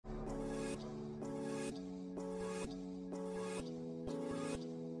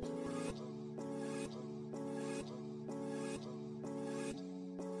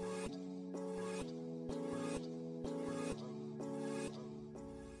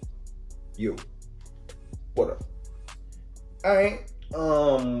You. What up? All right.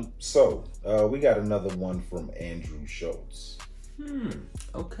 So we got another one from Andrew Schulz.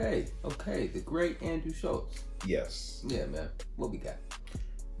 Okay. The great Andrew Schulz. Yes. Yeah, man. What we got?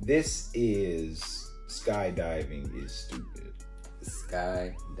 This is skydiving is stupid.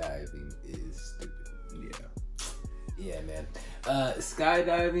 Skydiving is stupid. Yeah. Yeah, man.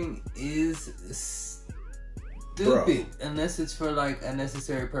 Skydiving is stupid unless it's for like a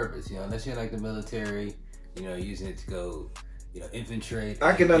necessary purpose. You know, unless you're like the military, you know, using it to go, you know, infiltrate.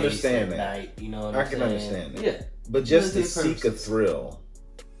 I can understand that. Night, you know what I I'm can saying? understand that. Yeah. But just to seek a thrill,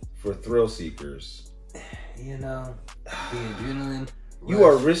 for thrill seekers, you know, the adrenaline. You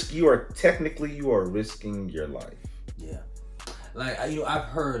are risking your life. Yeah. Like, you know, I've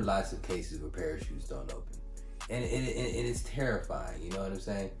heard lots of cases where parachutes don't open. And it's terrifying, you know what I'm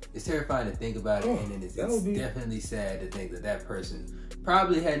saying? It's terrifying to think about it, and then it's definitely sad to think that person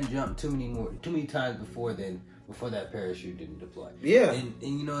probably hadn't jumped too many times before that parachute didn't deploy. Yeah. And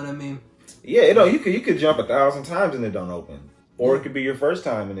you know what I mean? Yeah, you know, you could jump 1,000 times and it don't open. Or it could be your first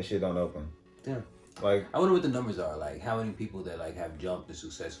time and the shit don't open. Yeah. Like, I wonder what the numbers are, like how many people that like have jumped and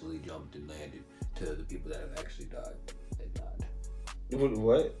successfully jumped and landed to the people that have actually died.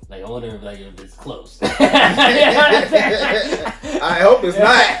 What? Like, I wonder if it's close. I hope it's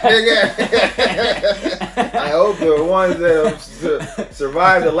not, nigga. I hope the ones that have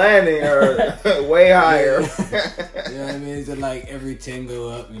survived the landing are way higher. You know what I mean? Is it like every 10 go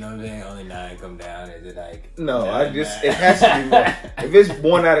up? You know what I'm saying? Only 9 come down? Is it like... No, it has to be more. If it's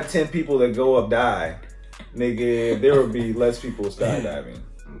 1 out of 10 people that go up die, nigga, there would be less people skydiving.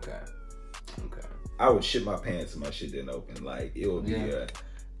 Okay. I would shit my pants if my shit didn't open. Like, it would be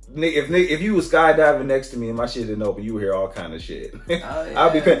if you was skydiving next to me and my shit didn't open, you would hear all kind of shit.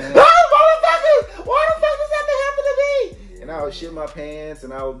 I'd be paying, motherfuckers! Why the fuck does that happen to me? Yeah. And I would shit my pants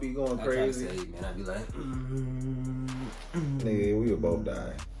and I would be going crazy. Man, I'd be like, nigga, we would both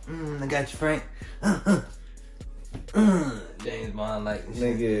die. I got you, Frank. James Bond, like,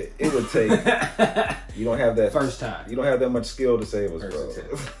 nigga, it would take. You don't have that first time. You don't have that much skill to save us, bro.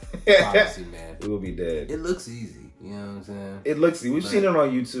 Honestly, man, we will be dead. It looks easy, you know what I'm saying? It looks easy. We've seen it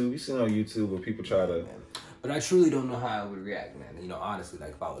on YouTube. We've seen it on YouTube where people try to. But I truly don't know how I would react, man. You know, honestly,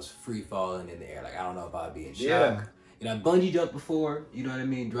 like if I was free falling in the air, like I don't know if I'd be in shock. Yeah. You know, I bungee jumped before. You know what I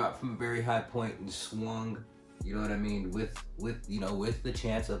mean? Dropped from a very high point and swung. You know what I mean? With the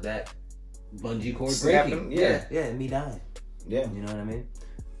chance of that bungee cord breaking. Yeah, me dying. Yeah. You know what I mean?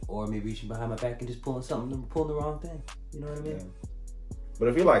 Or me reaching behind my back and just pulling the wrong thing. You know what I mean? Yeah. But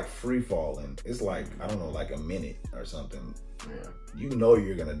if you're like free falling, it's like, I don't know, like a minute or something. Yeah. You know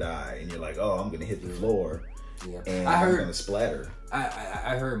you're gonna die and you're like, oh, I'm gonna hit the floor. Yeah. And I'm gonna splatter.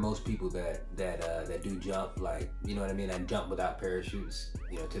 I heard most people that do jump, like, you know what I mean, and jump without parachutes,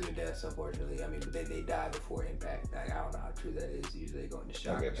 you know, to their deaths, unfortunately. I mean, but they die before impact. Like, I don't know how true that is. Usually they go into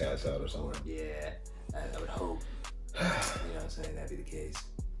shock. Or get passed out or something. Yeah. I would hope. You know what I'm saying? That'd be the case.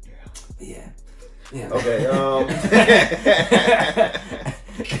 Yeah. Okay.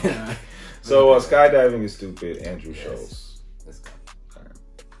 So skydiving is stupid. Andrew Schulz. Let's go. All right.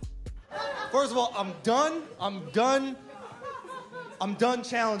 First of all, I'm done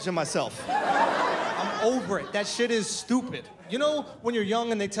challenging myself. I'm over it. That shit is stupid. You know when you're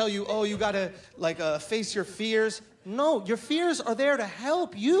young and they tell you, oh, you gotta face your fears? No, your fears are there to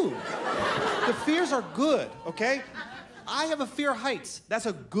help you. The fears are good, okay? I have a fear of heights. That's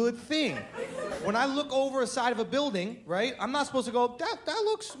a good thing. When I look over a side of a building, right, I'm not supposed to go, that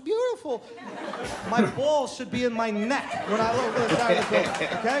looks beautiful. My balls should be in my neck when I look over the side of the building,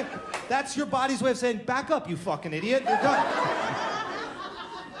 okay? That's your body's way of saying, back up, you fucking idiot. You're done.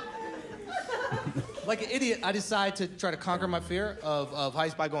 Like an idiot, I decided to try to conquer my fear of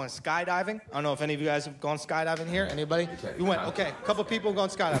heights by going skydiving. I don't know if any of you guys have gone skydiving here. Anybody? You went, okay. A couple people going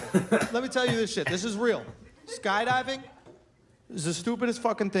skydiving. Let me tell you this shit. This is real. Skydiving is the stupidest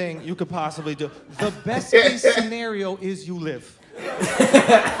fucking thing you could possibly do. The best case scenario is you live.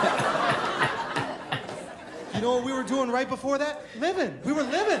 You know what we were doing right before that? Living. We were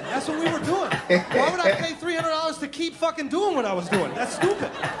living. That's what we were doing. Why would I pay $300 to keep fucking doing what I was doing? That's stupid.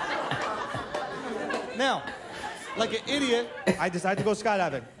 Now, like an idiot, I decided to go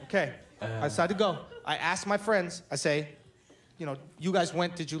skydiving. Okay, I decided to go. I asked my friends, I say, you know, you guys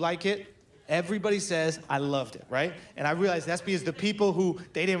went, did you like it? Everybody says, I loved it, right? And I realized that's because the people who,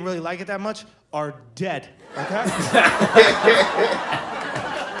 they didn't really like it that much are dead, okay?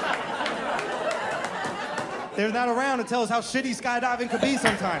 They're not around to tell us how shitty skydiving could be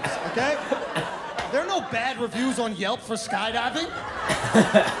sometimes, okay? There are no bad reviews on Yelp for skydiving.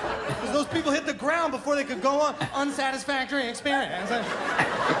 Because those people hit the ground before they could go on. Unsatisfactory experience.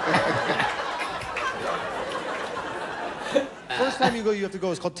 first time you go, you have to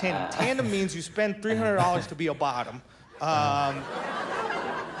go. It's called tandem. Tandem means you spend $300 to be a bottom.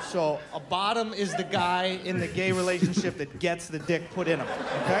 So a bottom is the guy in the gay relationship that gets the dick put in him,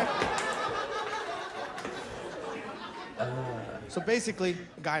 okay? So basically,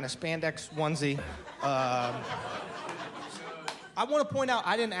 a guy in a spandex onesie. I want to point out,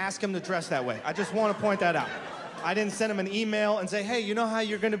 I didn't ask him to dress that way. I just want to point that out. I didn't send him an email and say, hey, you know how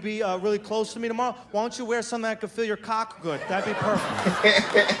you're going to be really close to me tomorrow? Why don't you wear something that could fill your cock good? That'd be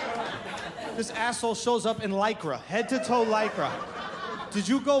perfect. This asshole shows up in Lycra, head-to-toe Lycra. Did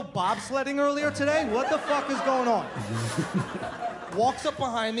you go bobsledding earlier today? What the fuck is going on? Walks up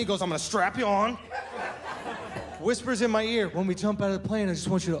behind me, goes, I'm gonna strap you on. Whispers in my ear, when we jump out of the plane, I just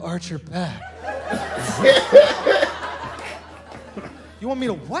want you to arch your back. You want me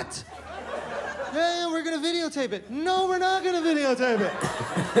to what? Yeah, we're gonna videotape it. No, we're not gonna videotape it.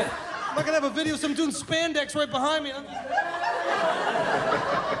 I'm not gonna have a video of some dude in spandex right behind me.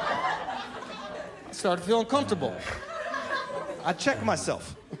 I started feeling comfortable. I checked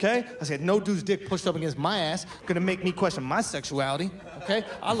myself, okay? I said, no dude's dick pushed up against my ass gonna make me question my sexuality, okay?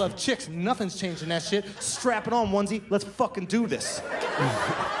 I love chicks, nothing's changing that shit. Strap it on, onesie, let's fucking do this.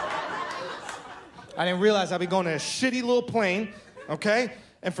 I didn't realize I'd be going in a shitty little plane, okay?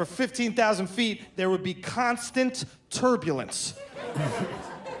 And for 15,000 feet, there would be constant turbulence.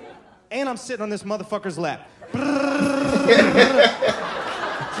 And I'm sitting on this motherfucker's lap.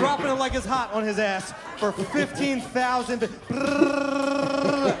 Dropping it like it's hot on his ass for 15,000.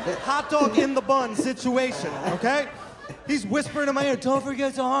 Hot dog in the bun situation, okay? He's whispering in my ear, don't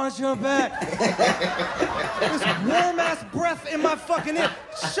forget to arch your back. This warm-ass breath in my fucking ear.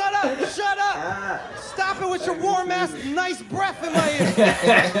 Shut up, shut up. Stop it with your warm-ass nice breath in my ear.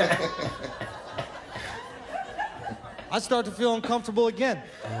 I start to feel uncomfortable again.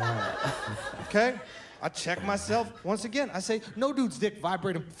 Okay? I check myself once again. I say, no dude's dick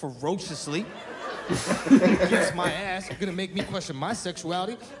vibrating ferociously against my ass. Gonna make me question my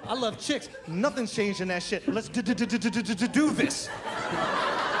sexuality. I love chicks. Nothing's changing that shit. Let's do this.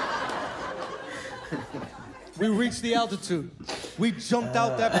 We reached the altitude. We jumped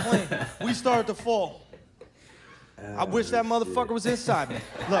out that plane. We started to fall. I wish that motherfucker was inside me.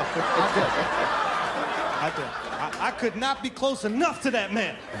 Look, I did. I could not be close enough to that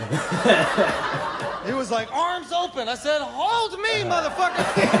man. He was like, arms open. I said, hold me, motherfucker.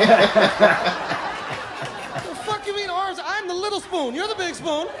 The fuck you mean arms? I'm the little spoon. You're the big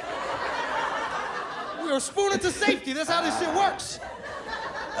spoon. We are spooning to safety. That's how this shit works.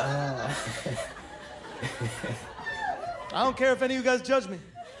 I don't care if any of you guys judge me.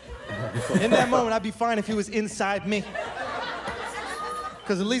 In that moment, I'd be fine if he was inside me.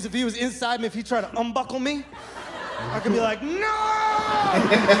 Because at least if he was inside me, if he tried to unbuckle me, I could be like, no!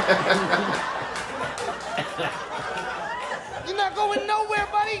 You're not going nowhere,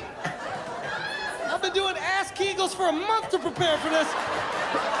 buddy. I've been doing ass kegels for a month to prepare for this.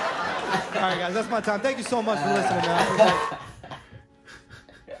 All right, guys, that's my time. Thank you so much for listening, man.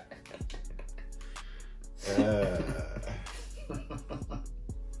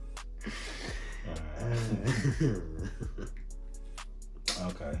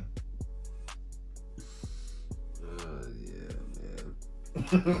 Okay.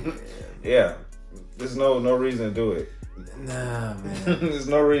 Yeah. There's no reason to do it. Nah, man. There's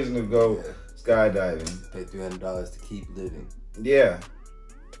no reason to go skydiving. Pay $300 to keep living. Yeah.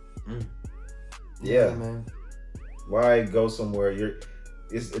 Yeah. Man. Why go somewhere it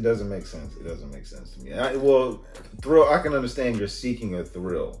doesn't make sense. It doesn't make sense to me. Thrill, I can understand you're seeking a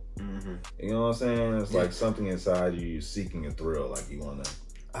thrill. Mm-hmm. You know what I'm saying? It's like something inside you, you're seeking a thrill, like you want to.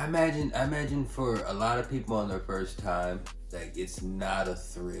 I imagine for a lot of people on their first time, like it's not a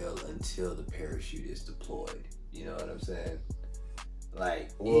thrill until the parachute is deployed. You know what I'm saying?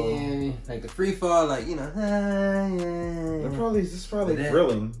 Like, like the free fall, like, you know, This is probably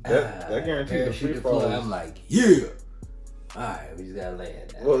thrilling. That guarantees the free fall. I'm like, yeah. All right, we just gotta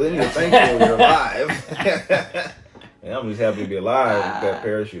land now. Well, then you're thankful you're alive. And I'm just happy to be alive with that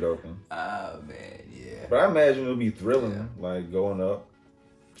parachute open. Oh man, yeah. But I imagine it'll be thrilling, like going up,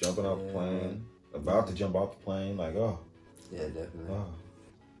 jumping off the plane, about to jump off the plane, like, oh. Yeah, definitely. Oh,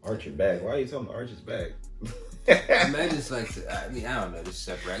 arch your back. Why are you telling me to arch his back? Imagine it's like, I mean, I don't know, just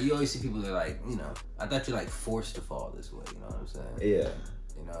separate. You always see people that are like, you know, I thought you're like forced to fall this way, you know what I'm saying? Yeah.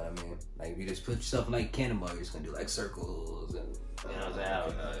 You know what I mean? Like, if you just put yourself in like cannonball, you're just gonna do like circles and, you know what I'm saying? I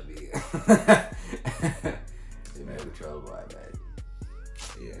don't know, it'd be... It'd be trouble, I imagine.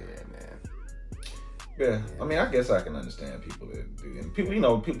 Yeah, man. Yeah, I mean, I guess I can understand people that do, and people, you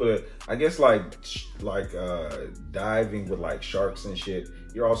know, people that I guess like like diving with like sharks and shit,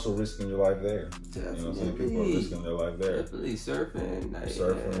 you're also risking your life there. Definitely. You know what I'm saying? People are risking their life there. Definitely surfing.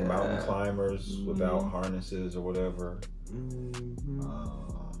 Surfing, mountain climbers without harnesses or whatever.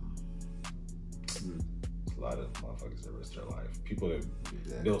 A lot of motherfuckers that risk their life. People that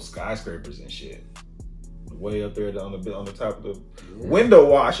build skyscrapers and shit. Way up there on the top of the window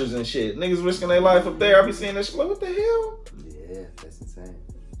washers and shit. Niggas risking their life up there. I be seeing that shit like, what the hell? Yeah, that's insane.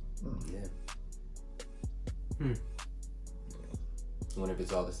 Yeah. I wonder if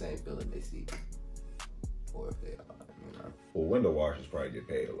it's all the same feeling they see. Or if they are, you know. Well, window washers probably get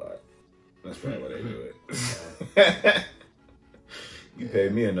paid a lot. That's probably why they do it. You pay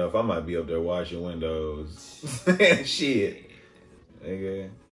me enough, I might be up there washing windows. Shit. Nigga.